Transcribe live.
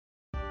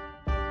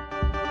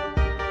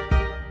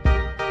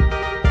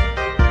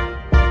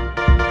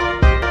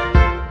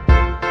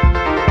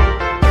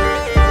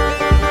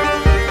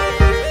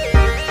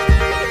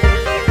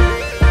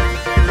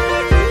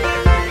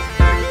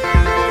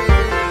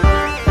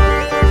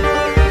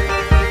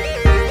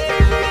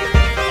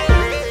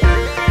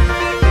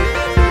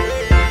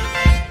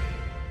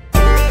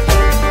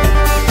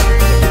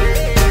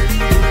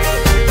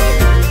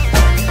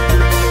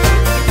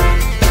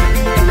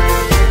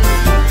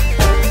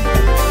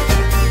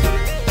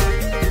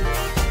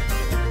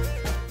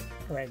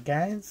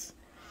Alright guys,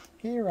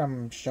 here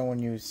I'm showing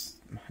you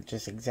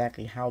just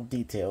exactly how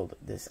detailed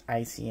this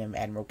ICM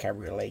Admiral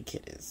Cabriolet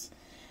kit is.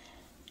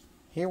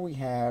 Here we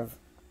have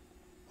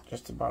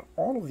just about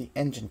all of the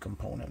engine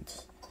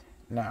components.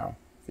 Now,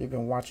 if you've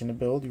been watching the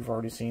build, you've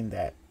already seen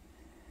that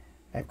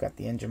I've got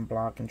the engine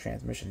block and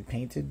transmission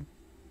painted.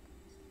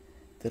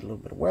 Did a little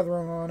bit of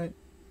weathering on it,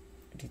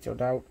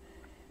 detailed out.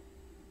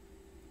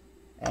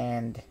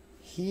 And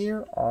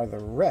here are the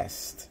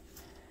rest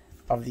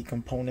of the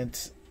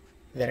components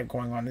that are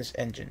going on this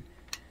engine.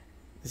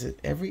 This is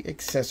every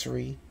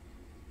accessory.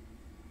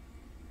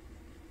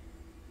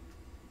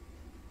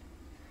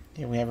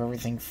 Here we have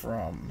everything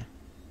from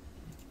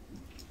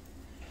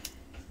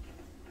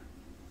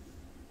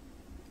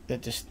the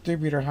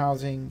distributor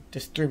housing,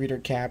 distributor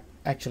cap,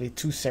 actually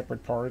two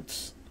separate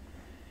parts.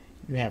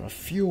 You have a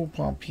fuel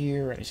pump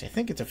here, at least I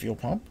think it's a fuel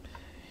pump.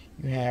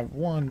 You have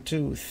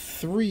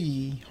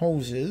 3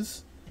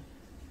 hoses.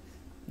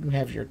 You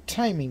have your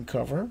timing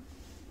cover.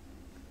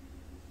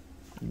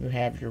 You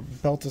have your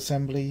belt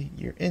assembly,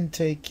 your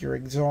intake, your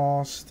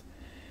exhaust.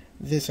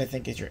 This, I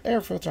think, is your air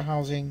filter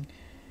housing.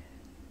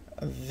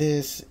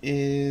 This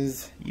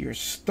is your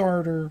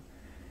starter,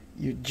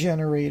 your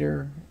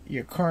generator,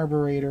 your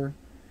carburetor.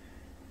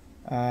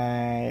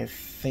 I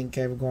think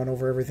I've gone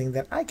over everything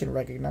that I can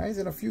recognize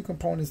and a few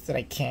components that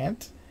I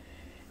can't.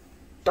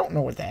 Don't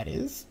know what that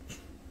is.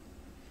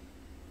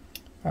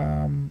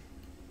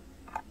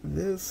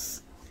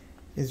 This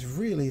is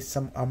really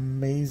some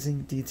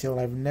amazing detail.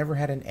 I've never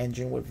had an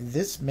engine with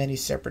this many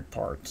separate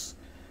parts.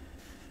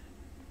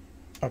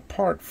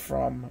 Apart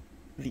from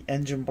the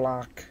engine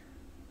block,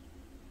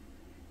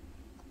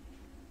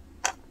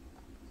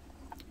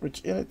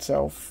 which in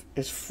itself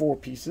is 4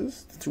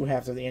 pieces, the 2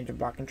 halves of the engine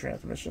block and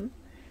transmission,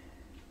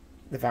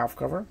 the valve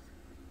cover,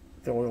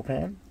 the oil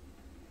pan,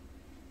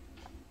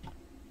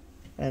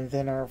 and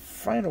then our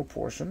final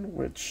portion,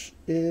 which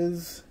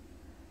is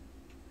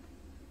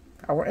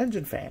our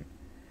engine fan.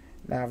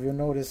 Now, if you'll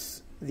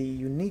notice the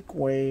unique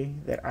way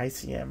that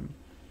ICM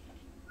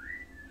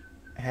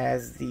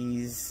has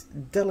these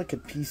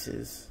delicate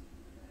pieces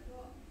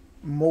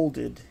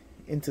molded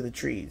into the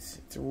trees,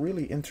 it's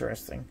really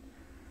interesting.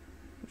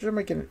 Which will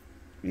make it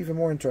even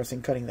more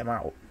interesting cutting them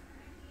out.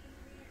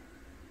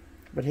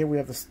 But here we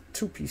have this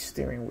 2-piece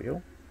steering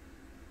wheel.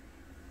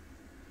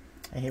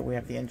 And here we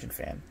have the engine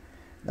fan.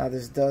 Now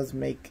this does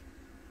make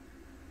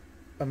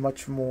a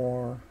much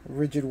more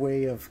rigid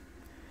way of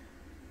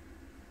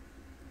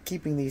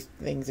keeping these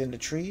things in the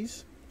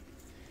trees.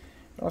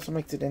 It also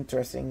makes it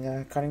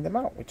interesting cutting them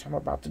out, which I'm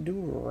about to do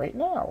right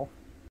now.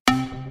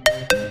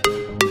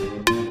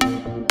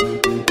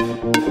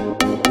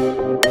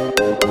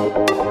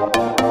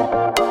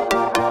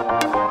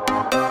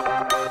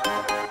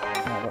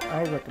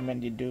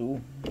 Recommend you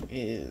do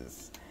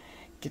is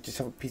get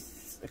yourself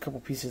a couple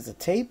pieces of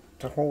tape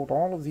to hold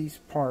all of these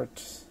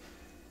parts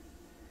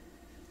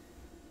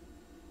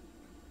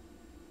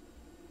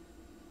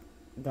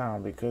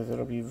down, because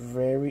it'll be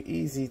very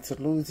easy to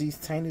lose these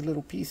tiny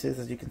little pieces.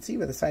 As you can see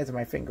by the size of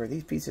my finger,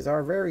 these pieces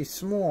are very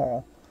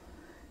small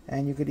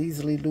and you could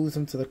easily lose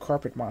them to the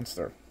carpet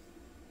monster.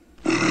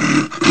 I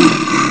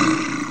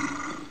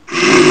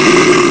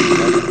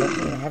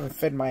haven't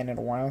fed mine in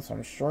a while, so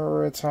I'm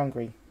sure it's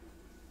hungry.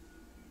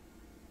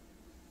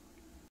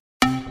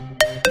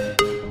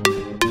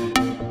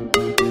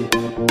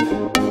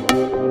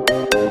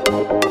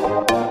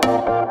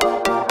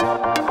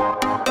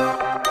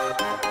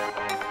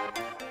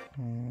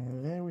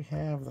 There we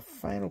have the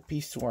final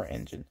piece to our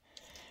engine.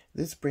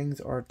 This brings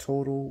our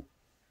total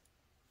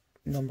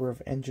number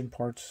of engine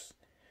parts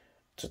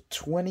to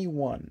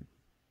 21.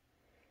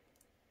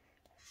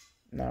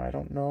 Now, I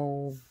don't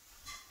know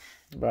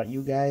about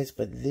you guys,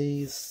 but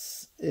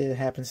it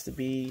happens to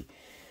be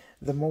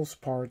the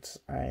most parts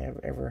I have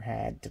ever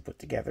had to put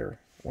together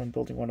when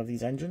building one of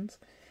these engines.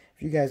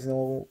 If you guys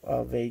know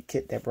of a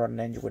kit that brought an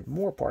engine with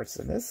more parts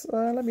than this,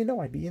 let me know.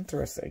 I'd be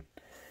interested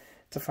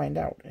to find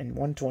out in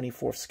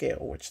 1/24th scale,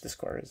 which this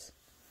car is.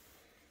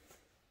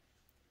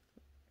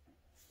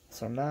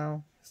 So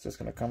now it's just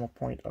going to come a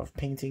point of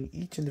painting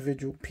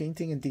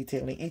and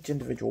detailing each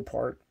individual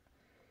part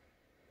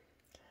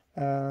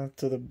to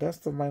the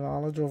best of my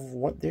knowledge of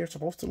what they're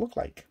supposed to look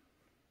like.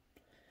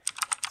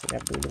 So I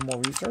have to do a little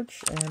more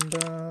research, and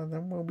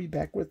then we'll be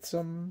back with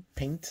some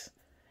paint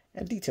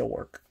and detail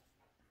work.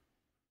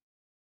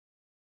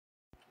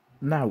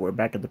 Now we're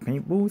back at the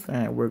paint booth,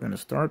 and we're going to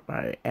start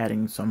by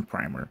adding some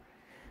primer.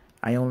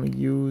 I only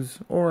use,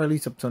 or at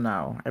least up till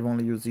now, I've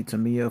only used the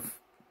Tamiya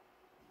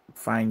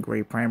fine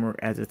gray primer,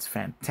 as it's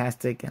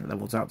fantastic and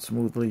levels out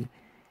smoothly.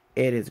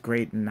 It is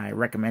great, and I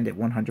recommend it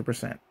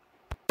 100%.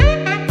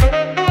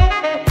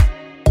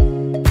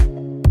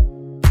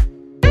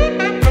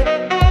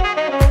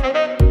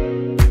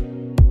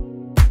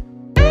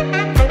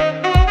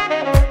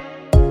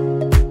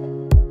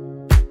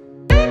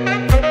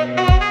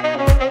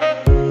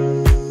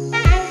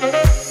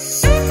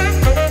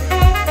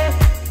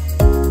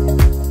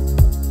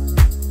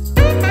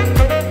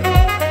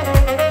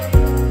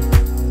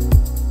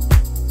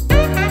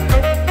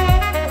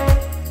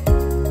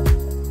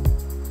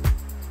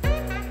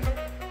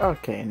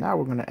 Okay, now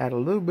we're going to add a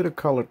little bit of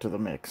color to the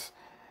mix.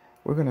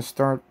 We're going to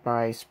start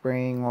by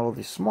spraying all of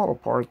the smaller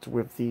parts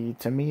with the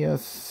Tamiya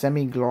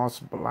Semi-Gloss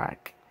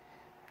Black.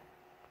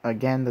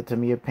 Again, the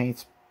Tamiya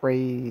paints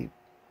spray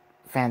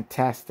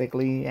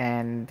fantastically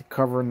and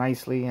cover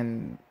nicely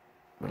and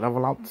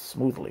level out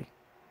smoothly.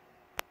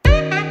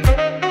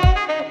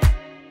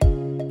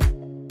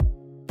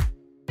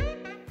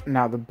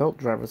 Now the belt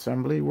drive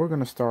assembly, we're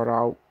going to start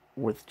out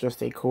with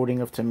just a coating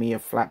of Tamiya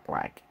Flat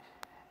Black,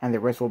 and the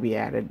rest will be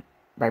added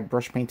by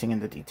brush painting in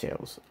the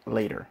details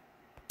later.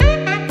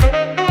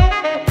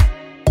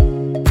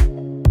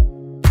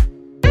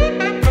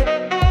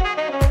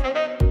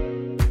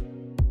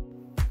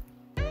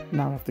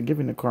 Now after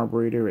giving the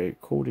carburetor a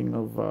coating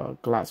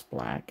of gloss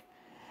black,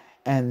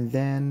 and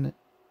then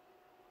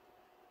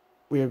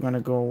we are going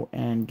to go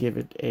and give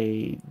it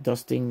a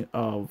dusting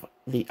of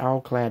the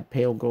Owlclad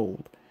Pale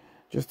Gold,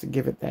 just to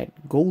give it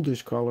that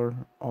goldish color,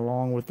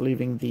 along with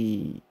leaving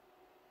the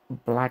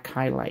black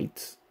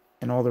highlights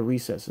in all the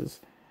recesses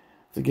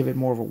to give it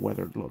more of a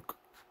weathered look.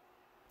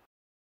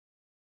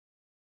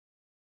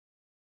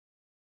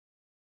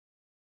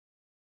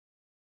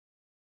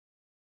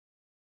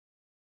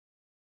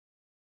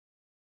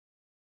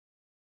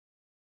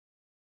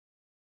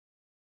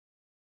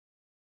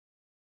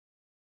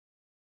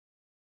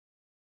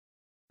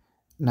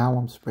 Now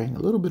I'm spraying a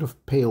little bit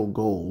of pale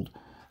gold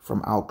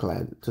from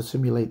Owlclad to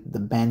simulate the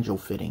banjo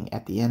fitting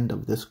at the end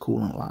of this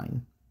coolant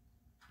line.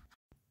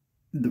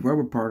 The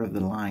rubber part of the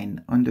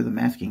line under the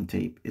masking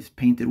tape is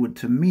painted with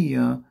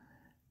Tamiya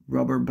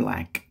rubber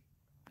black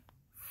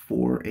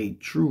for a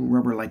true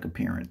rubber-like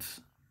appearance.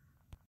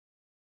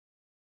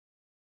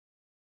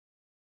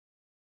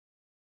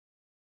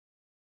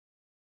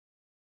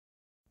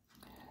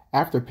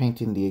 After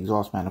painting the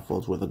exhaust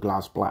manifolds with a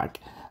gloss black,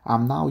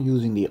 I'm now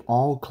using the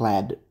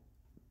Owlclad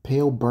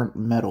Pale Burnt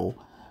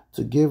Metal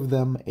to give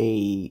them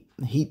a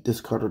heat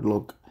discolored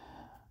look.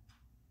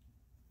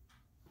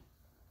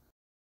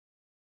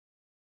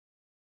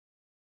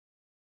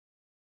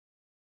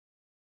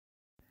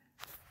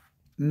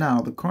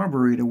 Now the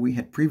carburetor we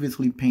had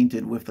previously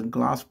painted with the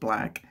gloss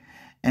black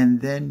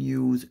and then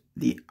use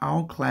the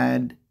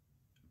Owlclad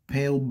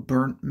Pale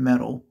Burnt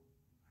Metal.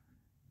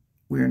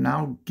 We are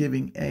now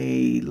giving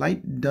a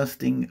light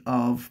dusting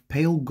of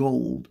pale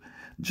gold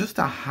just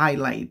to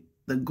highlight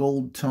the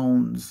gold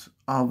tones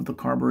of the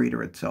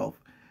carburetor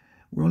itself.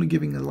 We're only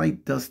giving a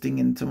light dusting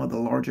in some of the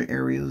larger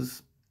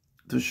areas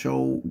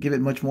to give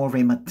it much more of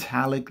a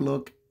metallic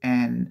look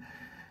and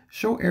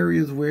show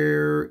areas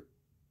where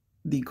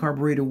the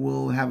carburetor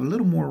will have a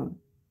little more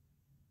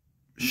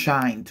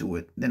shine to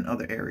it than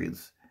other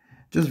areas.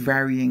 Just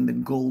varying the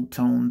gold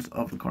tones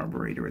of the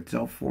carburetor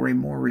itself for a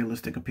more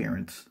realistic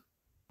appearance.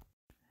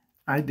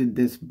 I did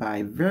this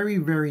by very,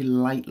 very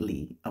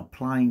lightly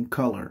applying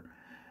color.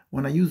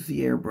 When I use the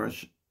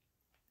airbrush,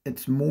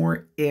 it's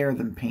more air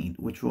than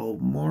paint, which will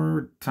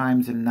more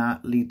times than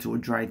not lead to a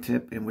dry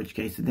tip, in which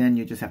case then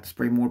you just have to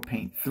spray more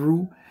paint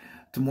through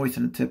to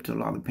moisten the tip to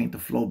allow the paint to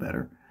flow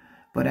better.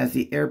 But as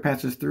the air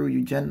passes through,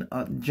 you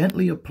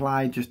gently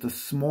apply just a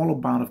small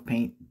amount of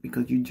paint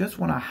because you just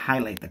want to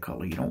highlight the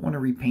color. You don't want to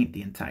repaint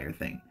the entire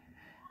thing,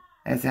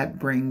 as that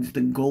brings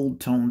the gold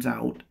tones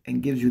out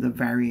and gives you the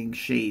varying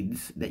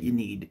shades that you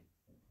need.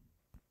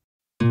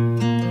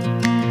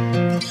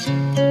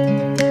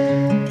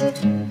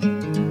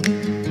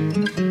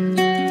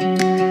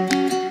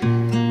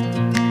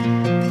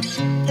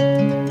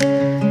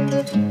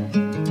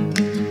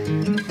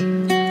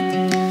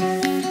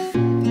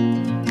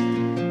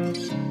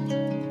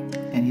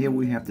 And here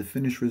we have the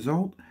finished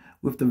result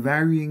with the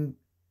varying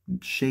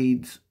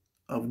shades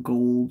of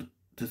gold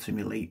to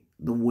simulate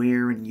the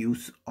wear and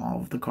use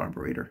of the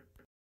carburetor.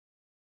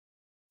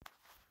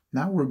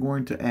 Now we're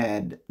going to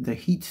add the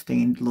heat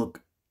stained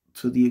look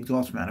to the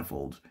exhaust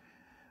manifolds.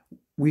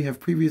 We have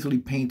previously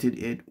painted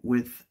it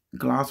with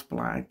gloss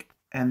black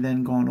and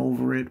then gone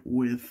over it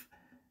with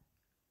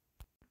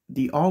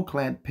the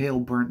Owlclad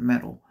Pale Burnt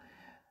Metal.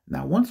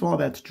 Now once all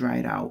that's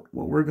dried out,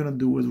 what we're going to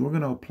do is we're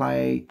going to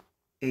apply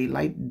a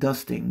light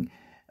dusting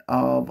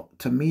of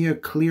Tamiya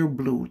Clear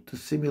Blue to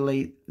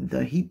simulate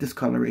the heat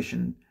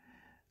discoloration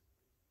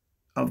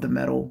of the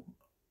metal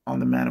on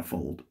the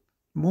manifold.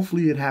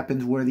 Mostly it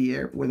happens where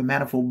the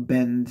manifold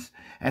bends,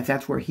 as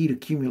that's where heat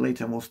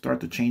accumulates and will start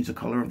to change the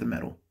color of the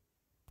metal.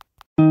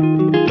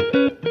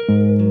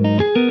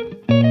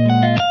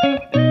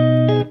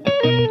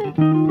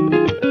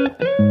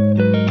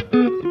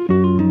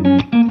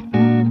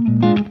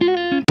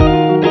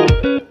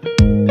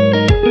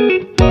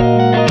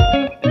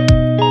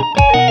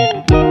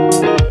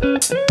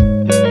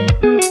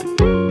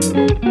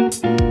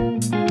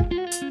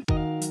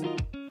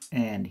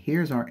 And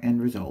here's our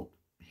end result.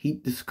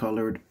 Heat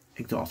discolored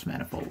exhaust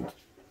manifold.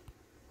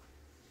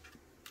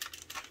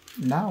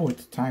 Now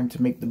it's time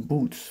to make the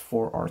boots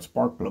for our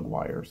spark plug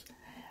wires.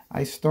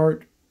 I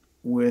start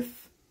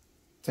with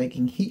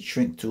taking heat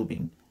shrink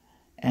tubing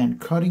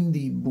and cutting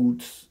the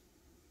boots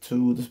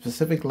to the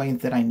specific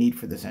length that I need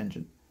for this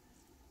engine.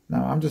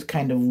 Now I'm just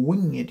kind of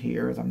winging it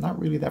here, as I'm not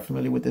really that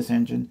familiar with this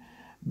engine,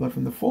 But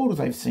from the photos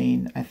I've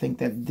seen, I think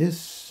that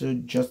this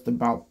should just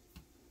about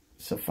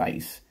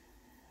suffice.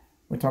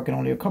 We're talking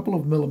only a couple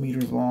of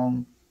millimeters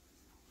long,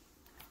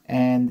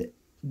 and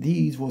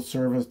these will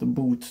serve as the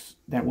boots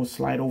that will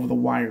slide over the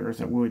wires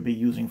that we'll be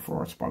using for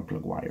our spark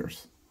plug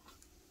wires.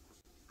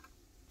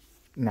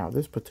 Now,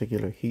 this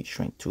particular heat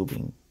shrink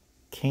tubing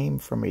came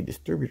from a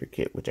distributor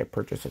kit which I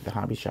purchased at the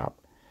hobby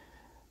shop,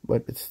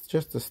 but it's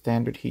just a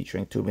standard heat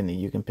shrink tubing that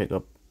you can pick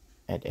up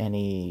at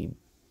any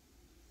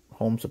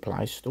home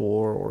supply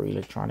store or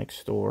electronics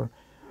store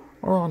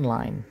or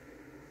online.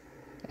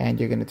 And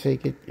you're going to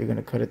take it, you're going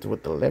to cut it to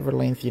what the lever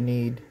length you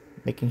need,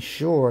 making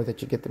sure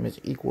that you get them as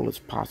equal as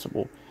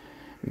possible,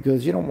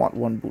 because you don't want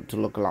one boot to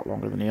look a lot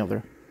longer than the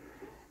other.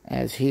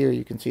 As here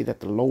you can see that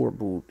the lower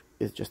boot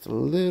is just a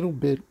little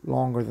bit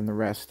longer than the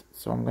rest,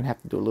 so I'm going to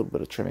have to do a little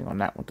bit of trimming on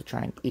that one to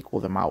try and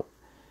equal them out,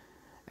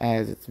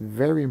 as it's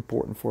very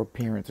important for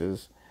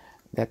appearances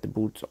that the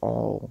boots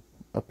all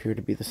appear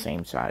to be the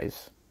same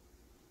size.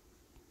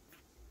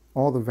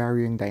 All the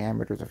varying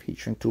diameters of heat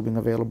shrink tubing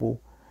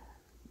available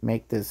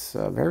make this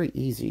very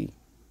easy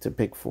to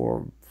pick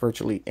for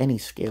virtually any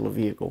scale of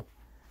vehicle,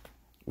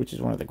 which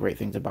is one of the great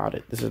things about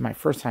it. This is my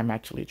first time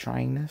actually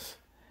trying this,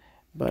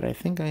 but I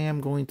think I am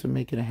going to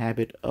make it a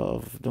habit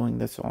of doing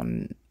this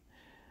on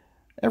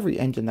every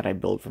engine that I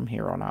build from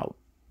here on out.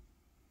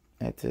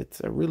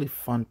 It's a really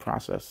fun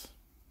process.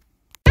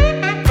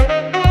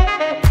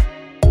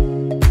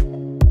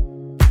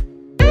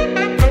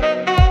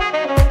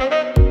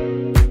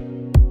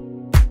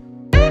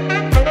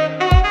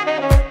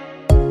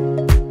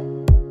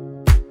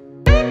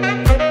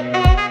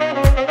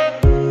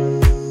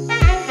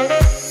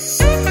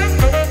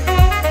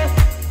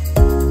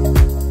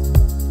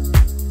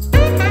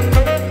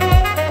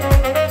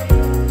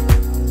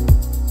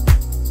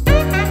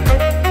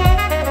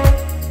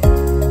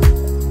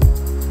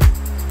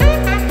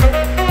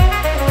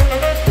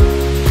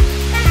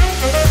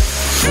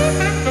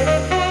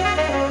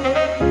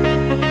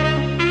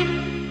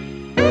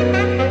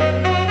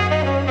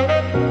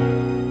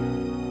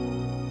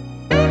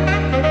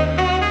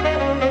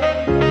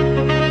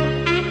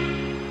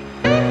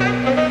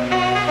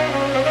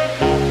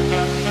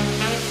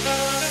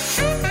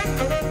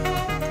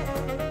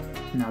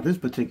 This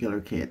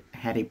particular kit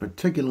had a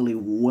particularly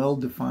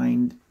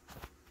well-defined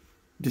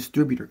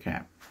distributor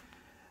cap,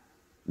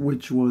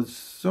 which was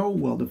so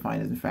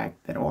well-defined in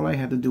fact that all I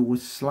had to do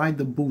was slide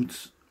the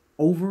boots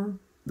over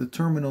the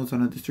terminals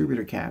on a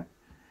distributor cap,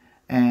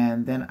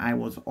 and then I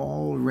was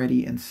all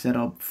ready and set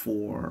up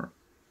for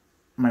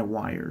my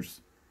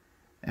wires,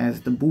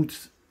 as the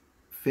boots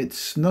fit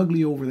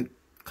snugly over the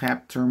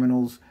cap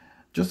terminals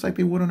just like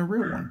they would on a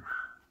real one.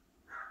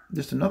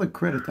 Just another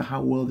credit to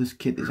how well this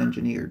kit is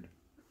engineered.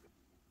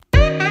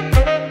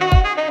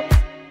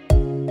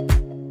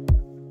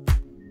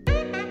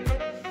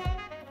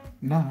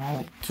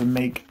 Now, to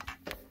make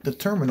the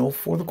terminal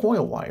for the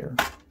coil wire,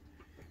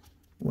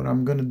 what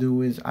I'm going to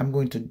do is I'm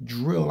going to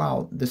drill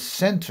out the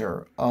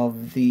center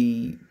of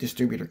the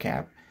distributor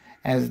cap,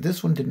 as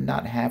this one did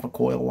not have a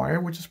coil wire,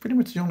 which is pretty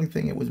much the only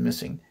thing it was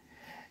missing.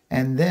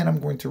 And then I'm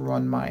going to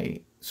run my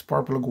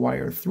spark plug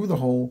wire through the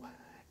hole,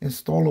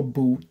 install a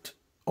boot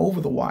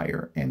over the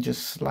wire, and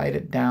just slide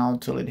it down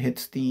till it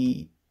hits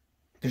the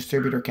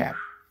distributor cap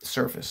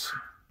surface.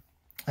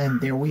 And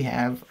there we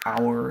have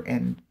our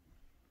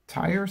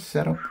entire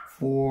setup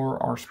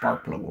for our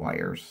spark plug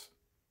wires.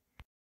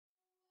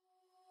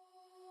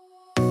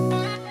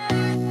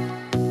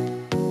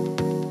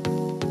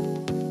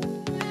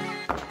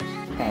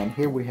 And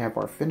here we have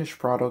our finished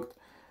product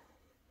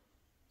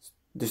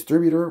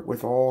distributor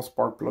with all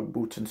spark plug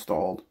boots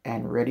installed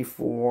and ready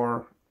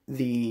for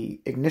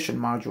the ignition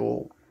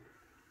module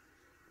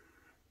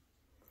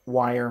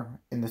wire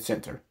in the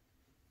center.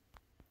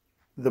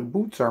 The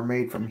boots are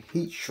made from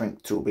heat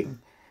shrink tubing,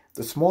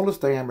 the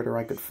smallest diameter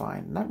I could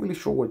find. Not really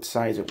sure what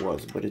size it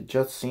was, but it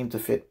just seemed to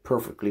fit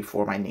perfectly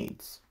for my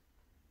needs.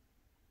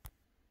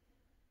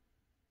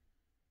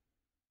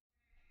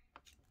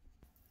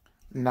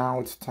 Now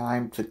it's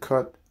time to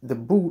cut the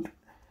boot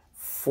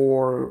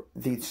for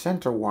the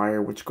center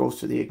wire, which goes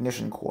to the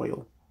ignition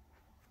coil.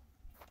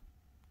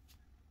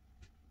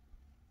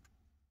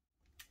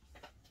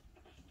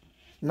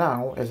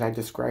 Now, as I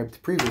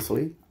described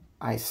previously,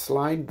 I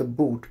slide the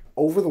boot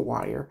over the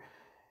wire,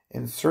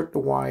 insert the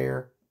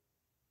wire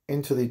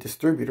into the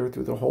distributor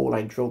through the hole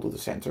I drilled to the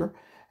center,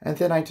 and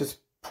then I just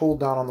pull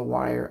down on the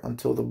wire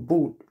until the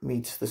boot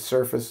meets the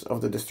surface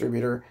of the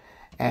distributor,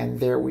 and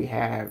there we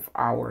have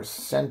our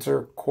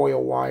center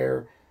coil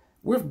wire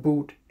with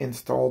boot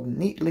installed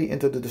neatly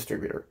into the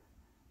distributor.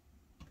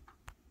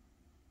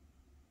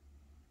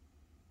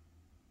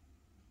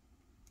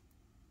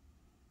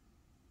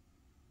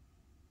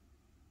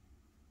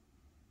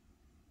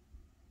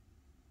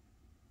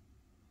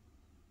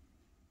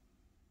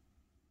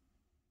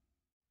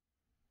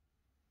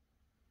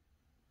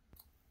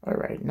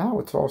 Alright, now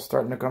it's all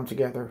starting to come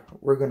together.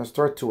 We're going to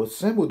start to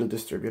assemble the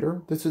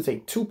distributor. This is a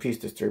two-piece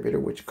distributor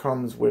which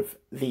comes with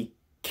the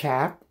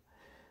cap,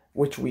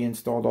 which we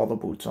installed all the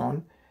boots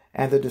on,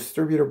 and the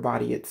distributor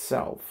body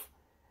itself.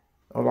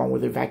 along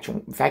with a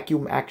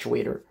vacuum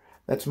actuator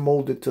that's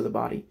molded to the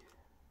body.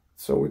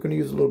 So we're going to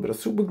use a little bit of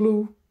super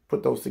glue,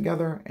 put those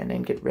together, and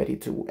then get ready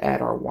to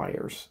add our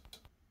wires.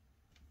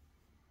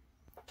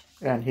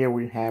 And here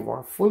we have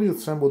our fully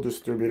assembled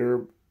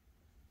distributor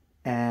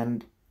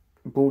and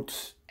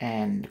boots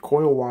and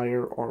coil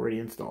wire already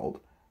installed.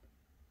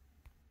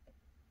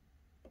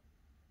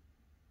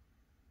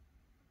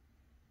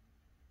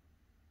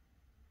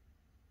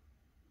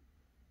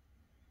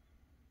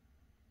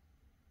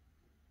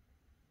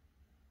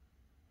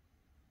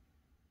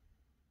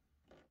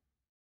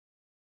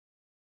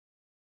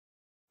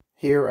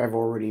 Here I've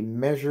already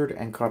measured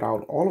and cut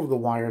out all of the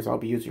wires I'll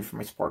be using for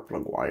my spark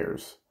plug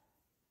wires.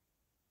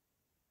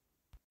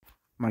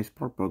 My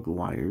spark plug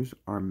wires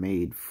are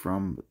made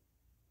from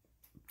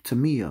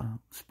Tamiya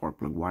spark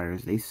plug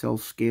wires. They sell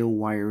scale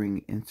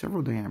wiring in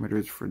several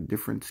diameters for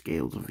different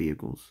scales of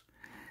vehicles.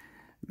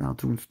 Now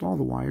to install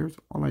the wires,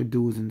 all I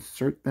do is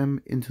insert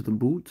them into the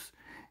boots,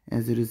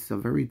 as it is a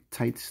very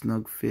tight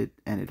snug fit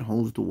and it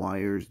holds the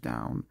wires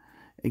down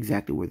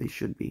exactly where they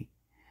should be.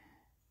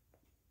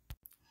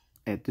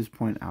 At this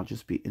point, I'll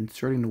just be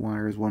inserting the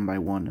wires one by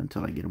one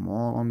until I get them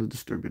all on the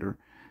distributor,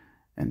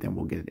 and then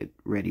we'll get it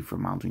ready for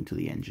mounting to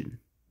the engine.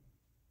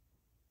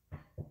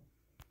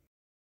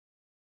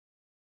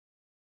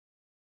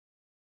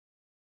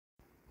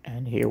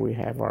 And here we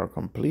have our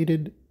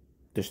completed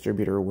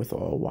distributor with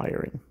all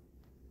wiring.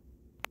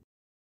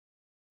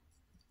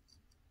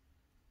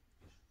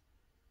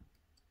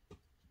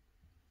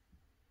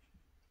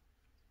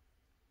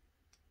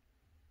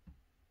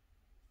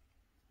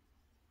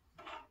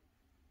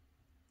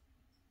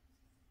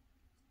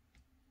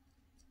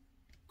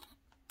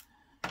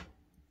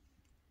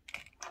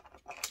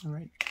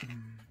 Alright,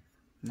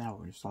 now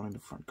we're installing the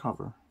front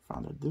cover.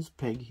 Found that this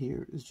peg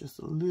here is just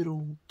a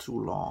little too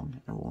long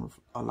and won't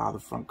allow the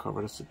front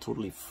cover to sit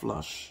totally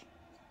flush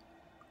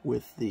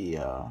with the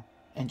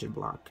engine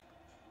block.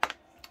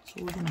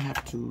 So we're going to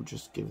have to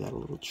just give that a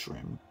little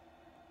trim.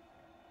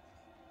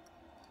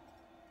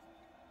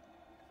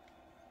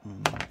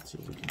 Let's see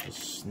if we can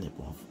just snip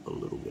off a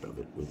little bit of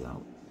it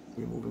without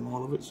removing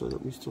all of it, so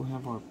that we still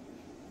have our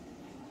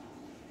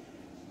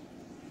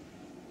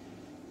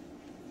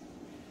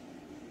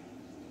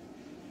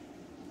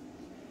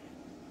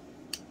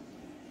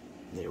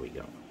there we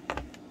go.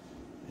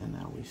 And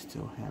now we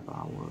still have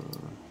our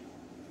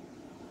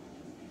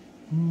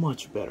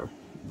much better.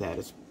 That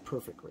is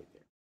perfect right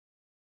there.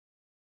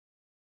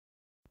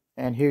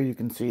 And here you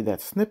can see that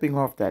snipping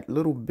off that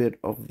little bit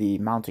of the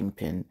mounting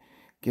pin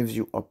gives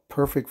you a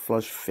perfect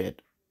flush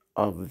fit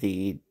of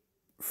the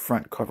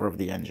front cover of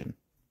the engine.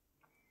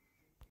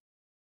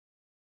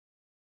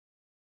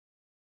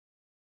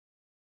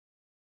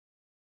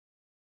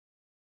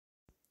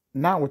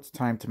 Now it's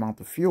time to mount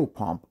the fuel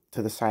pump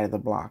to the side of the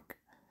block.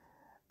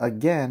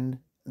 Again,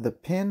 the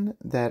pin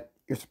that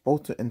you're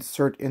supposed to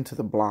insert into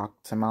the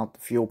block to mount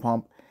the fuel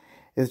pump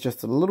is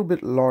just a little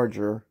bit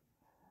larger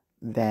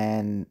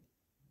than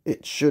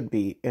it should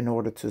be in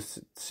order to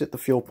sit the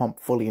fuel pump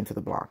fully into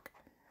the block.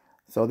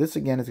 So this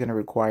again is going to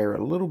require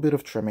a little bit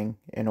of trimming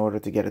in order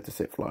to get it to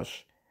sit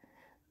flush.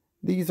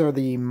 These are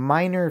the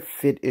minor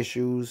fit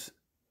issues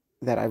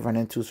that I've run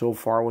into so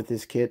far with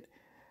this kit.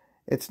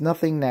 It's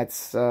nothing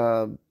that's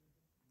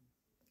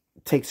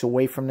takes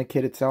away from the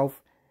kit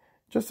itself.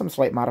 Just some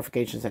slight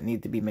modifications that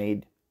need to be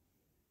made.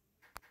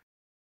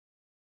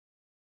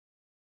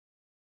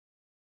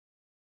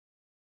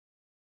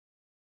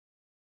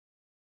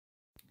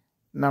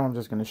 Now I'm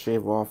just going to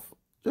shave off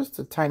just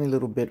a tiny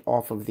little bit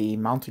off of the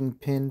mounting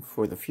pin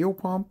for the fuel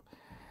pump,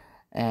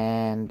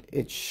 and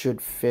it should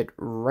fit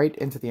right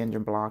into the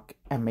engine block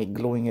and make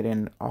gluing it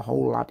in a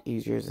whole lot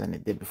easier than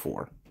it did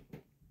before.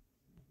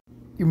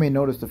 You may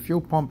notice the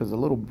fuel pump is a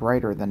little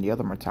brighter than the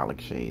other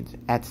metallic shades.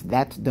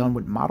 That's done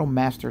with Model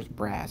Masters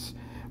brass,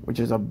 which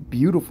is a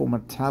beautiful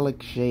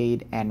metallic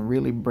shade and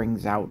really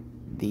brings out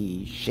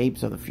the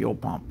shapes of the fuel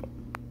pump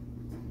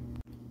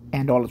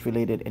and all its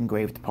related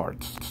engraved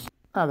parts.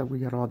 Now that we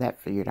got all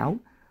that figured out,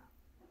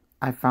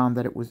 I found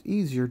that it was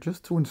easier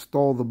just to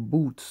install the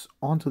boots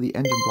onto the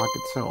engine block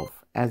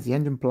itself, as the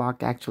engine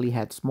block actually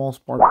had small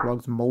spark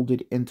plugs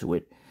molded into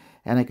it,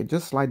 and I could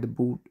just slide the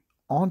boot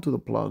onto the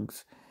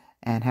plugs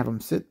and have them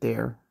sit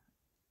there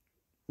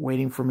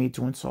waiting for me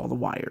to install the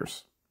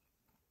wires.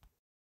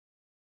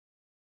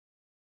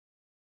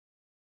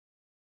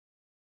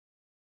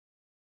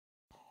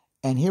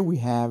 And here we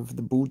have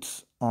the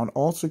boots on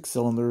all 6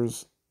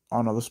 cylinders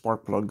on all the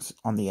spark plugs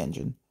on the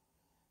engine.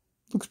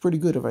 Looks pretty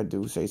good if I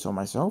do say so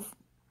myself.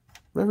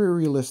 Very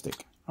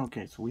realistic.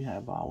 Okay, so we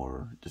have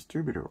our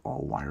distributor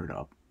all wired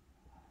up.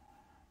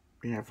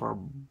 We have our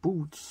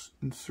boots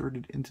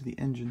inserted into the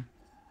engine.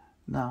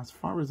 Now, as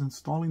far as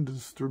installing the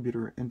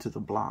distributor into the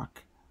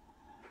block,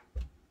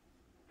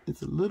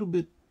 it's a little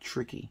bit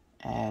tricky,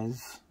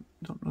 as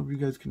I don't know if you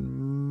guys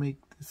can make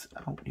this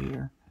out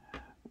here.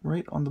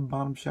 Right on the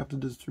bottom shaft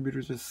of the distributor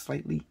is a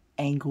slightly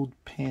angled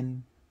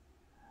pin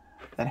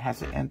that has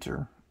to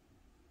enter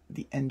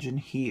the engine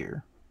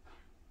here.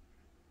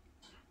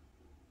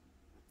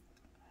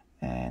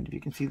 And if you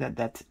can see that,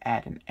 that's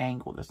at an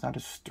angle. That's not a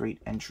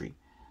straight entry.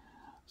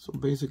 So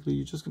basically,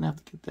 you're just going to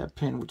have to get that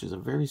pin, which is a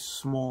very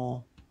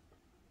small...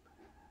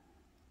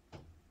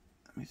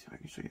 Let me see if I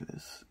can show you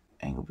this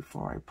angle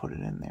before I put it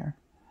in there.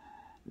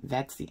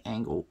 That's the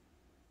angle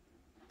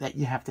that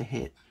you have to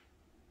hit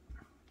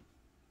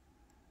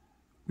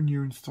when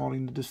you're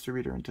installing the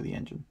distributor into the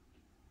engine.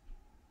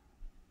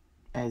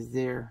 As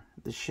there,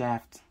 the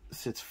shaft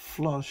sits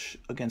flush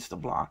against the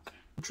block.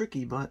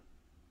 Tricky, but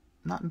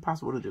not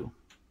impossible to do.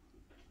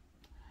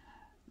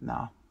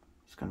 Now,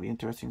 it's going to be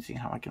interesting seeing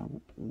how I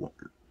can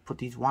put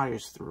these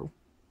wires through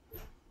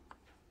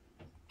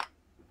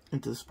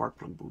into the spark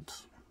plug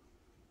boots.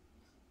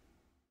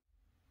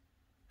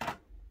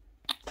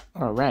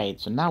 Alright,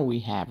 so now we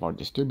have our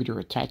distributor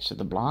attached to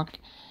the block,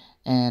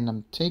 and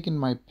I'm taking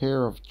my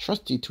pair of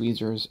trusty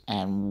tweezers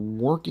and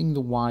working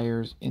the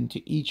wires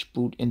into each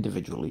boot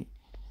individually.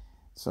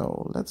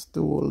 So let's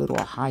do a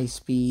little high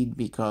speed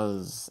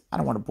because I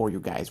don't want to bore you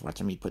guys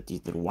watching me put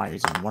these little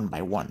wires in one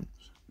by one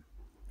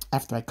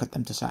after I cut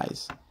them to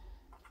size.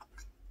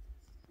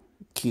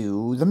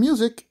 Cue the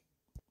music.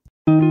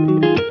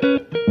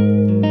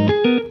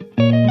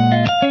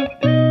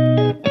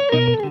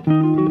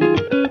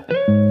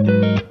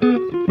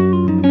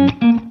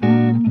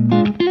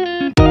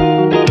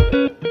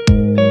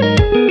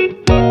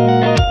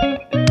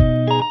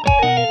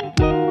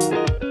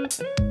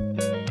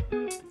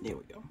 There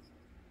we go.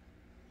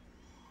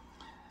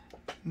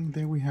 And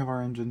there we have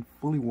our engine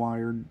fully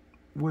wired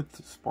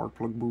with spark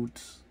plug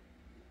boots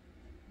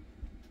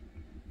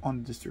on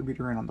the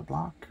distributor and on the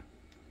block.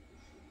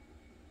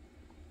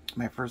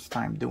 My first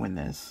time doing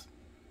this,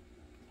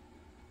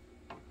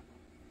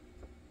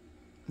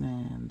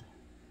 and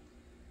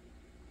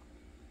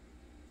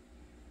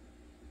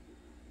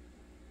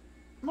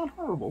not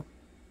horrible.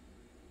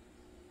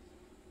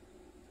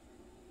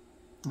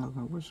 I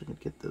wish I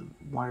could get the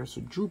wires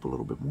to droop a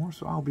little bit more,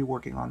 so I'll be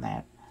working on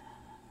that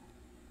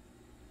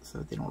so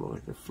that they don't look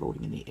like they're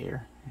floating in the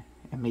air,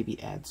 and maybe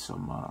add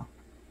some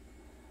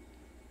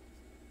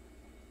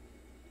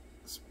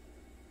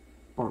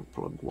spark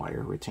plug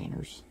wire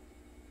retainers.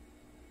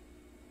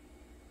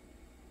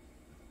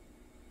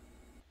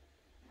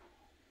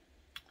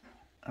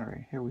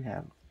 Alright, here we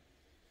have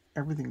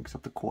everything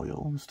except the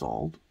coil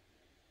installed.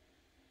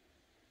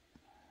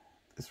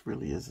 This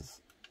really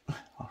is a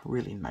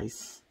really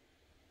nice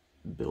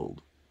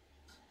build.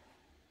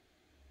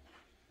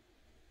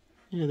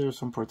 Yeah, there are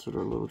some parts that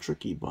are a little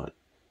tricky, but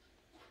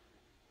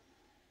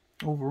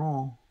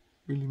overall,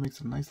 really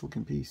makes a nice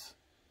looking piece.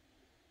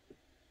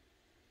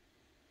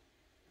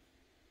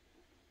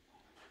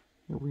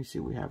 Here we see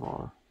we have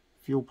our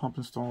fuel pump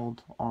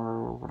installed,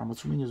 our, what I'm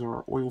assuming is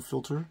our oil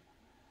filter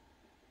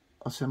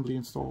assembly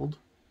installed.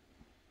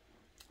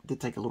 Did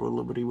take a little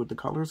liberty with the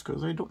colors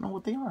because I don't know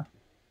what they are.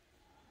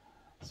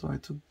 So I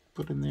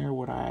put in there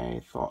what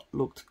I thought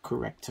looked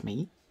correct to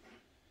me.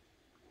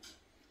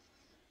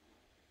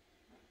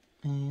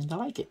 And I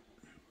like it.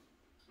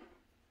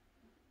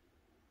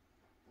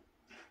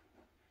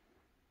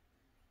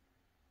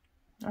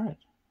 Alright,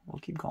 we'll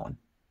keep going.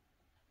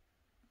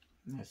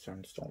 Let's start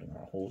installing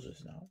our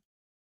hoses now.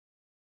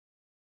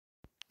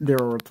 There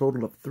are a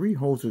total of 3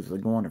 hoses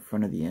that go on the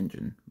front of the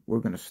engine. We're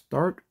going to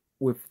start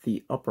with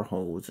the upper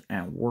hose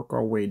and work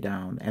our way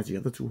down as the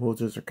other 2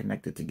 hoses are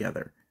connected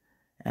together.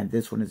 And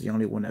this one is the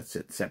only one that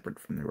sits separate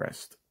from the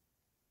rest.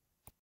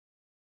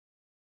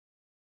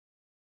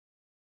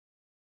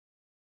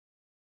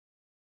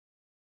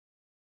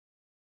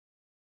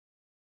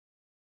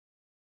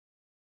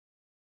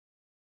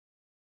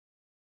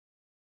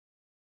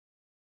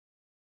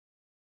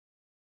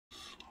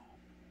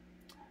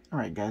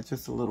 Alright guys,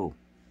 just a little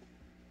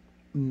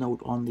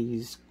note on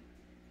these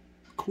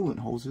coolant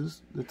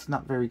hoses. It's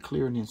not very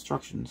clear in the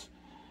instructions.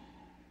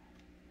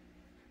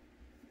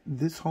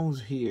 This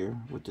hose here,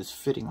 with this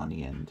fitting on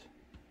the end,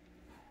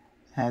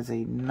 has a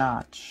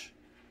notch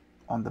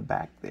on the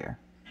back there.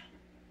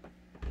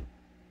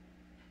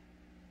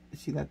 You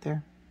see that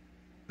there?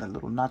 That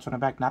little notch on the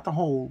back, not the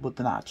hole, but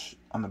the notch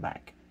on the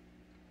back.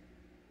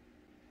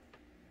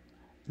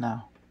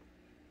 Now,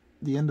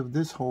 the end of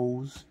this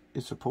hose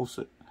is supposed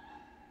to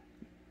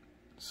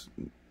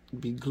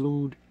be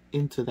glued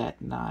into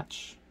that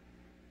notch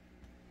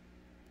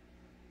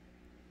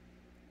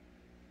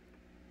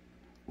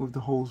with the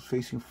hose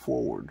facing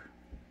forward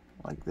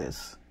like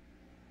this.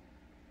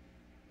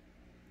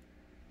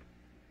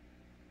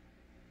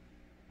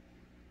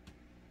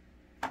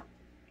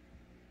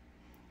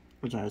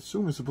 Which I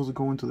assume is supposed to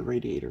go into the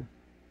radiator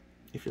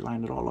if you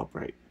line it all up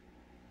right.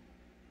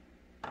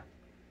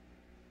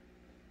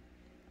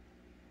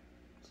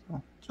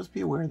 So just be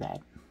aware of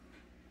that.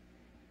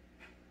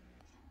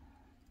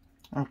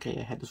 Okay,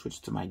 I had to switch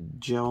to my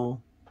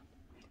gel,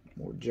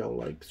 more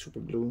gel-like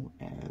super glue,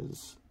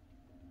 as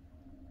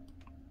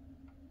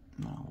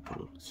now I'll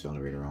put an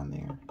accelerator on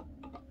there.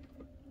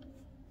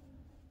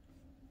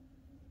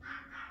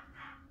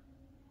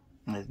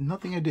 And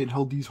nothing I did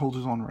held these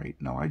holders on right.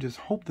 Now I just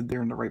hope that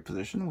they're in the right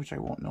position, which I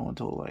won't know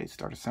until I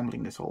start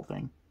assembling this whole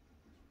thing.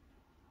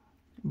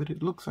 but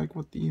it looks like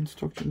what the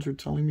instructions are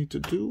telling me to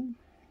do.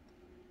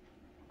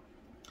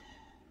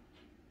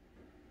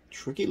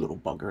 Tricky little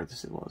bugger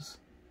this it was.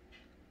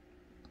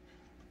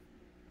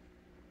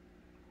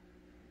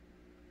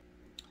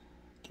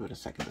 Give it a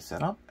second to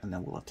set up, and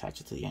then we'll attach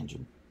it to the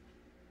engine.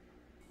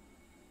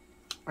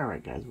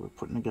 Alright guys, we're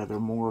putting together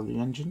more of the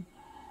engine.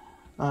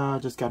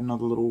 Just got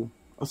another little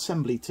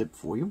assembly tip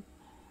for you.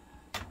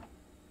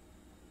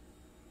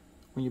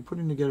 When you're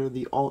putting together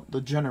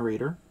the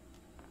generator,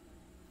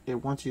 it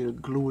wants you to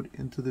glue it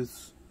into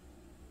this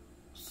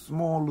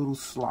small little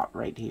slot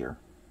right here.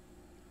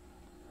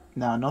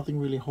 Now nothing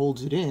really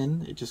holds it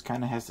in, it just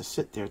kind of has to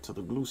sit there till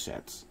the glue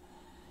sets.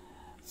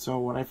 So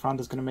what I found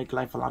is going to make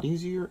life a lot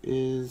easier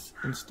is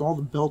install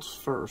the belts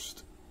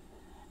first,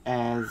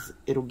 as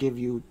it'll give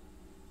you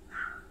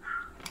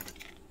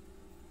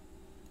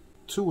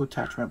 2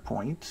 attachment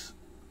points,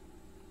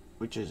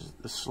 which is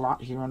the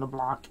slot here on the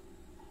block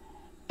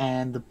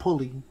and the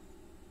pulley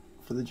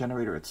for the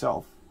generator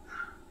itself,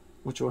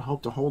 which will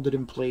help to hold it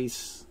in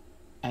place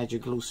as your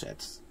glue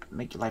sets,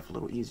 make your life a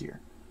little easier.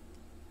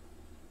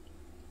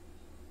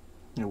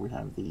 Here we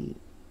have the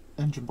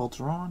engine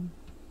bolts are on,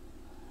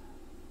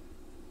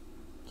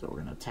 so we're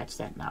going to attach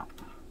that now,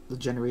 the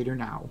generator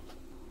now.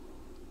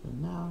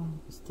 And now,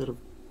 instead of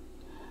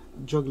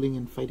juggling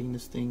and fighting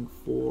this thing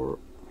for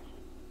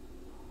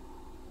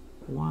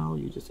a while,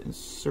 you just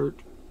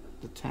insert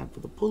the tab for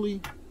the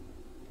pulley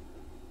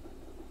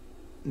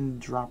and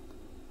drop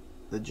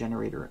the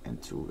generator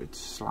into its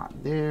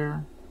slot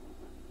there.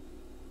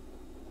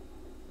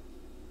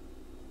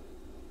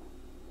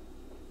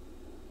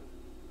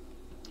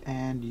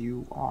 And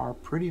you are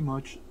pretty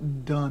much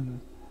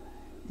done.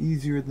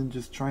 Easier than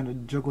just trying to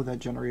juggle that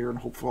generator and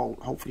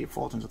hopefully it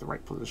falls into the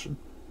right position.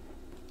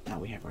 Now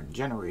we have our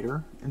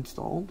generator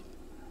installed.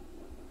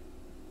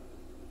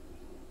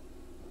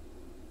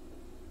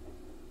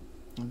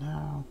 And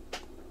now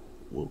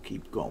we'll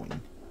keep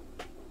going.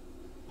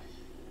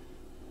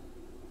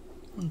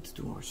 Let's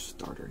do our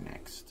starter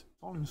next.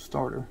 Installing the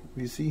starter,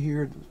 you see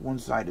here, one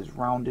side is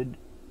rounded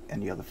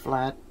and the other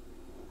flat.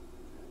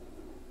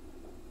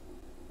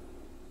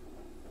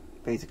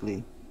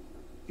 Basically,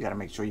 you got to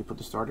make sure you put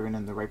the starter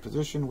in the right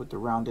position with the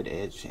rounded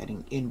edge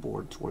heading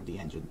inboard toward the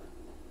engine.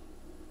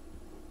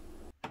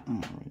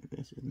 Alright,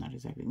 this is not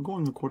exactly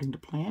going according to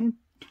plan.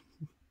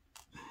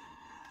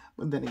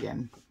 But then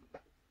again,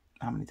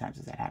 how many times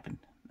has that happened?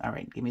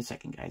 Alright, give me a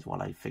second guys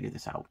while I figure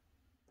this out.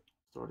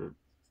 Started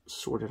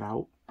sorted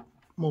out,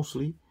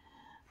 mostly.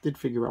 Did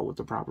figure out what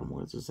the problem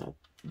was, is that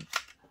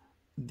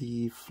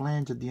the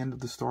flange at the end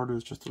of the starter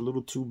is just a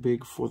little too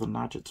big for the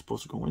notch it's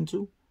supposed to go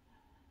into.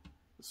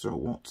 So it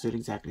won't sit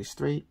exactly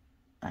straight.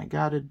 I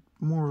got it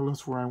more or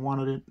less where I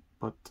wanted it,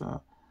 but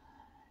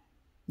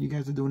you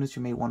guys are doing this,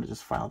 you may want to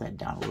just file that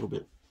down a little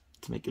bit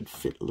to make it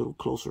fit a little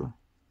closer.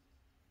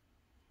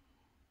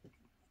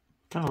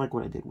 Kind of like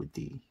what I did with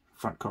the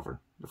front cover,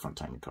 the front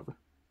timing cover.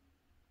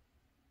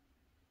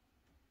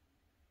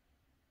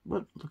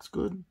 But looks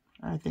good.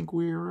 I think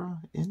we're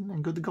in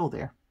and good to go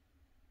there.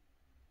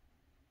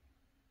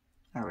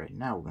 Alright,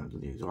 now we're going to do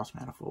the exhaust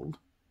manifold.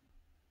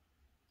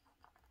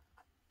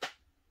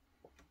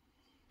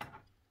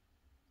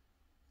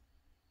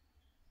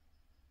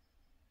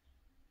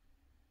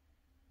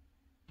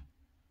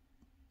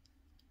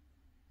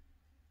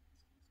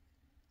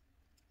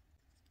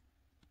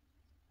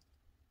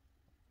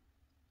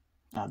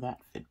 Now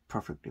that fit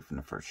perfectly from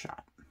the first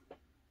shot.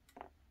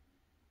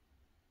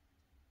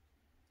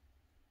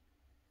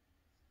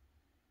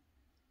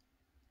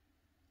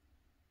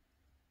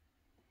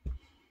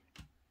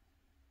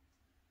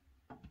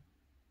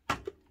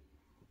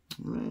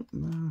 Alright,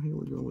 now here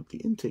we go with the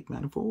intake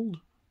manifold.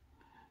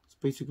 It's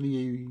basically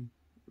a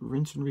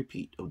rinse and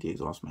repeat of the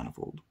exhaust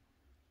manifold.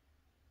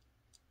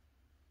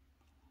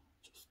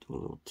 Just do a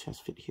little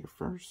test fit here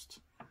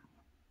first.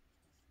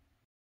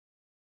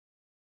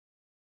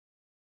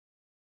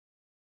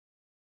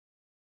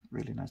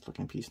 Really nice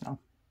looking piece now.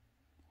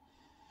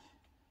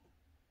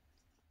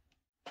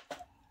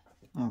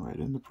 Alright,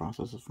 in the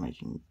process of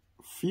making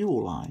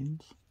fuel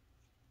lines,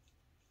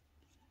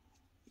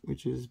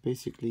 which is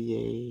basically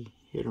a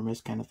hit or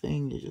miss kind of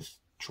thing. You just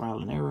trial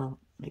and error,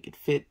 make it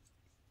fit,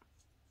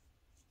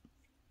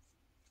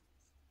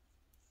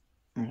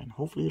 and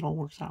hopefully it all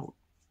works out.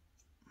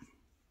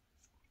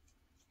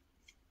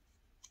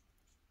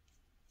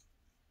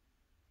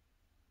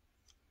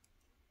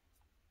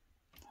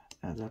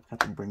 As I've got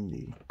to bring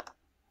the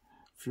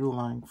fuel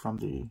line from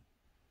the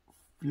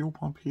fuel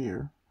pump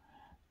here,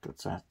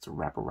 because I have to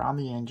wrap around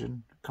the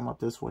engine, come up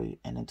this way,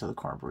 and into the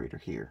carburetor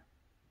here.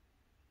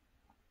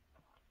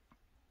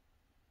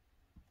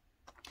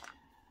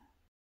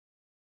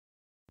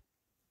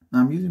 Now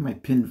I'm using my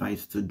pin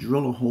vise to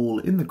drill a hole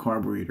in the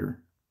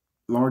carburetor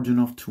large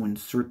enough to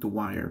insert the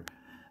wire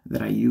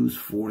that I use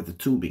for the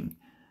tubing.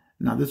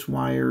 Now this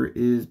wire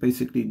is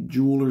basically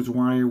jeweler's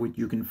wire, which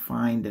you can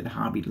find at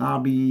Hobby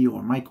Lobby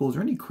or Michael's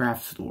or any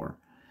craft store.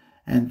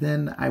 And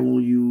then I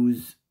will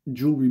use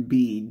jewelry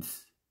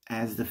beads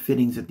as the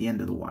fittings at the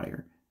end of the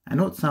wire. I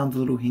know it sounds a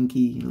little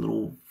hinky, a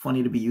little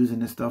funny to be using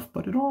this stuff,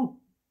 but it all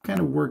kind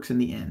of works in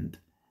the end,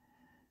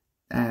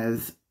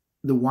 as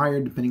the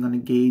wire, depending on the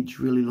gauge,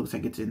 really looks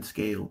like it's in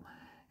scale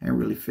and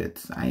really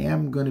fits. I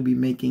am going to be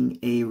making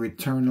a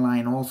return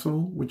line also,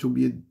 which will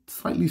be a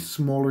slightly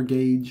smaller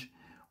gauge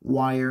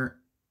wire,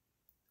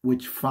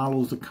 which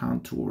follows the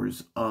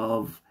contours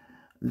of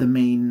the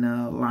main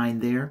line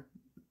there,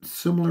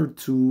 similar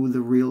to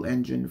the real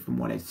engine from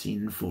what I've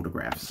seen in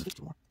photographs.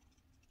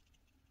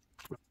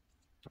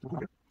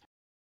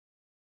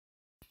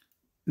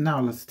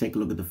 Now let's take a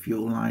look at the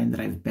fuel line that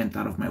I've bent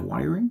out of my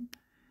wiring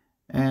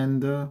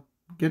and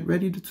get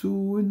ready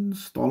to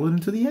install it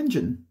into the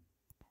engine.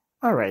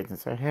 Alright,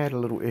 since I had a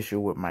little issue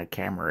with my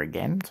camera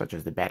again, such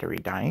as the battery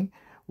dying,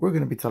 we're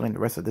going to be telling the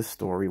rest of this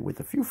story with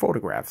a few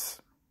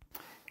photographs.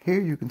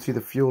 Here you can see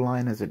the fuel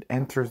line as it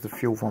enters the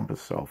fuel pump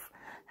itself.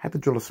 Had to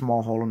drill a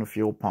small hole in the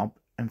fuel pump,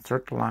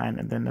 insert the line,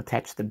 and then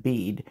attach the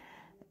bead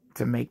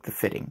to make the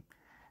fitting.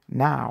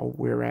 Now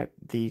we're at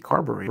the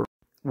carburetor,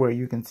 where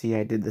you can see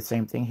I did the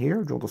same thing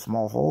here. Drilled a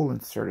small hole,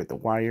 inserted the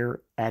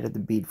wire, added the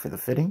bead for the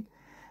fitting,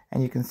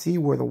 and you can see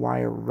where the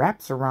wire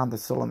wraps around the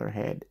cylinder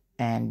head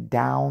and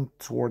down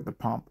toward the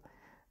pump.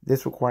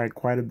 This required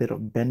quite a bit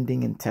of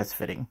bending and test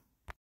fitting,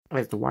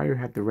 as the wire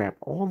had to wrap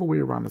all the way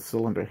around the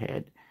cylinder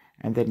head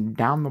and then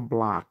down the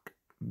block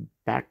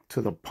back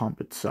to the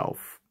pump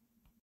itself.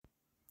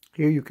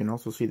 Here you can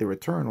also see the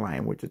return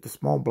line, which is the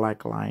small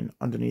black line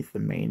underneath the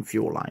main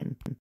fuel line.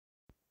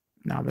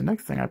 Now the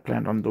next thing I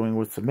planned on doing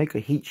was to make a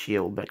heat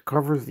shield that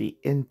covers the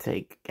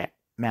intake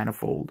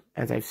manifold,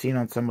 as I've seen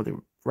on some of the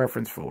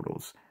reference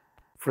photos.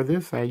 For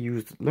this I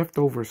used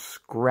leftover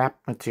scrap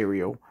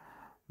material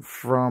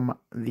from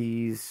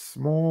these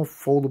small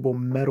foldable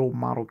metal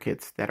model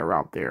kits that are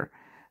out there.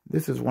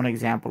 This is one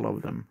example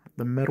of them.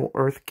 The metal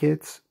earth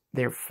kits,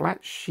 they're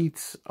flat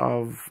sheets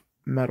of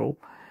metal,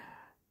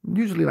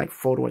 usually like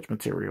photo etch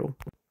material.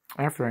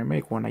 After I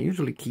make one, I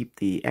usually keep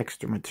the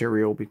extra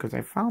material because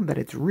I found that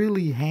it's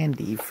really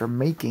handy for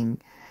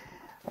making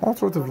all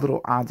sorts of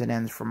little odds and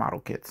ends for model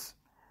kits,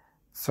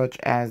 such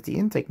as the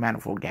intake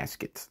manifold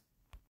gaskets.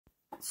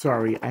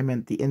 Sorry, I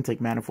meant the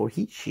intake manifold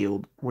heat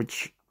shield,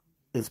 which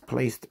is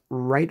placed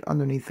right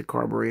underneath the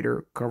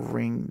carburetor,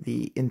 covering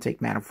the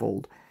intake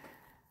manifold,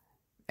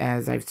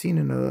 as I've seen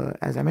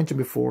as I mentioned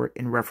before,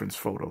 in reference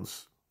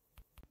photos.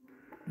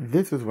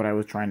 This is what I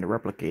was trying to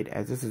replicate,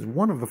 as this is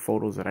one of the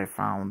photos that I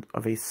found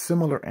of a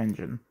similar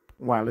engine.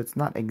 While it's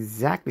not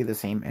exactly the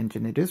same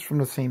engine, it is from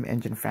the same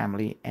engine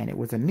family, and it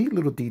was a neat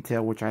little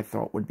detail which I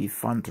thought would be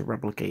fun to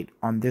replicate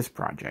on this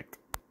project.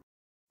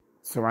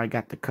 So I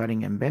got the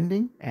cutting and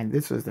bending, and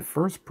this is the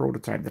first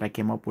prototype that I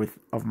came up with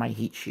of my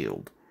heat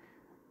shield.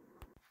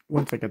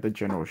 Once I got the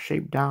general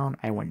shape down,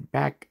 I went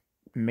back,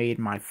 made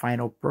my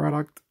final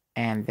product,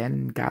 and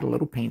then got a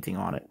little painting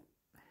on it.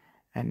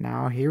 And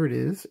now here it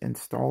is,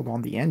 installed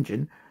on the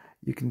engine.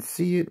 You can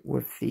see it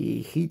with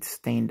the heat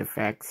stained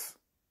effects,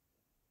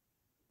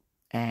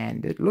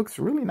 and it looks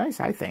really nice,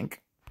 I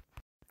think.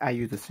 I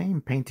use the same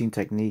painting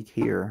technique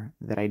here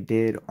that I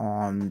did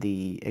on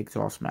the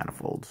exhaust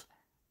manifolds.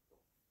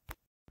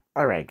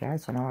 Alright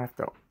guys, so now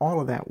after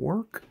all of that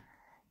work,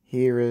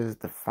 here is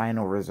the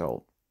final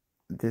result.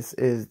 This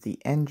is the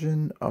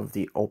engine of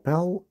the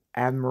Opel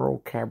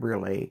Admiral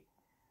Cabriolet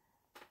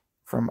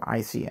from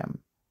ICM.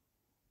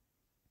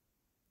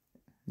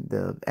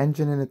 The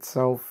engine in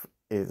itself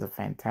is a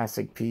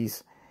fantastic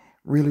piece,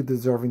 really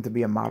deserving to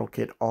be a model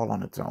kit all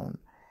on its own.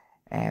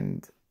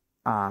 And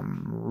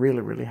I'm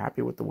really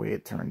happy with the way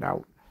it turned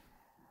out.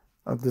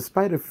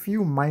 Despite a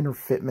few minor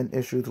fitment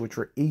issues which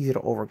were easy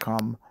to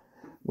overcome,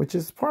 which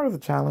is part of the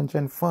challenge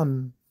and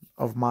fun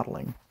of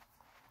modeling,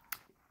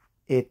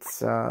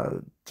 it's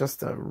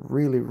just a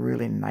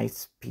really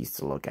nice piece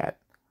to look at.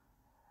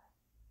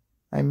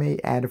 I may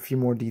add a few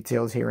more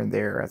details here and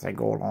there as I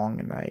go along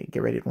and I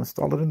get ready to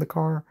install it in the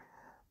car,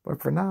 but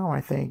for now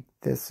I think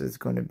this is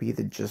going to be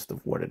the gist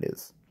of what it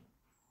is.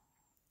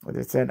 Like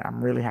I said,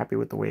 I'm really happy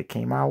with the way it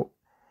came out.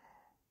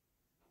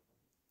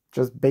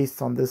 Just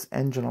based on this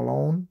engine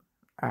alone,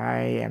 I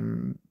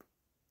am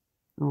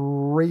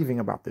raving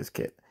about this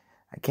kit.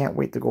 I can't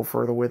wait to go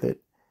further with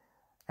it,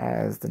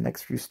 as the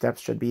next few steps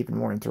should be even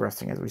more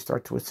interesting as we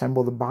start to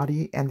assemble the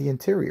body and the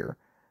interior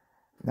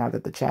now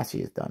that the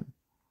chassis is done.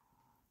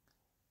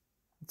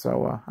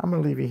 So I'm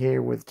going to leave you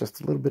here with just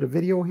a little bit of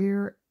video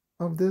here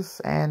of this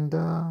and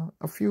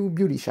a few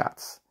beauty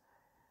shots.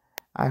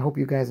 I hope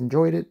you guys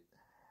enjoyed it.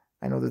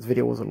 I know this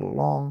video was a little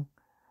long,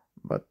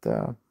 but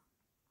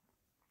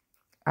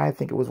I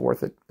think it was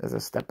worth it as a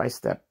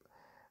step-by-step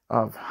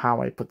of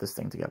how I put this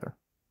thing together.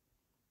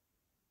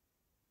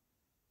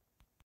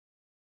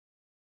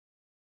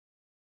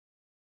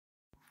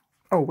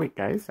 Oh wait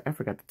guys, I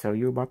forgot to tell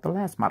you about the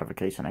last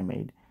modification I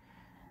made.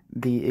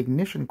 The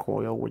ignition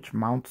coil which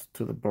mounts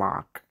to the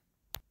block.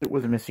 It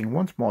was missing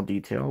one small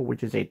detail,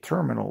 which is a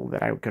terminal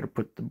that I could have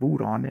put the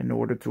boot on in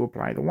order to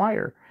apply the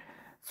wire.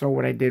 So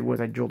what I did was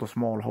I drilled a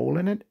small hole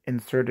in it,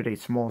 inserted a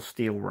small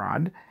steel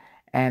rod,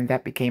 And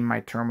that became my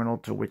terminal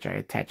to which I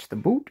attached the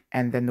boot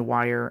and then the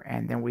wire,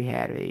 and then we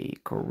had a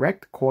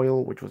correct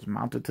coil which was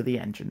mounted to the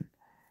engine.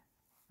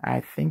 I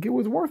think it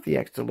was worth the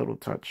extra little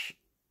touch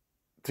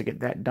to get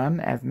that done,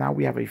 as now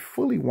we have a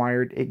fully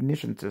wired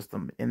ignition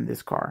system in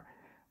this car.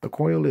 The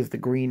coil is the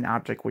green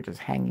object which is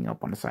hanging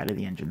up on the side of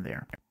the engine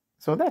there.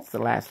 So that's the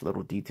last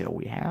little detail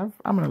we have.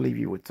 I'm going to leave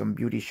you with some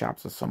beauty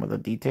shots of some of the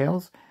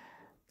details.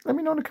 Let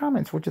me know in the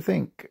comments what you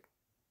think.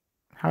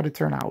 How'd it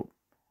turn out?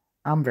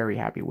 I'm very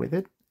happy with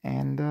it,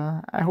 and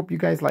I hope you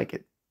guys like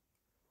it.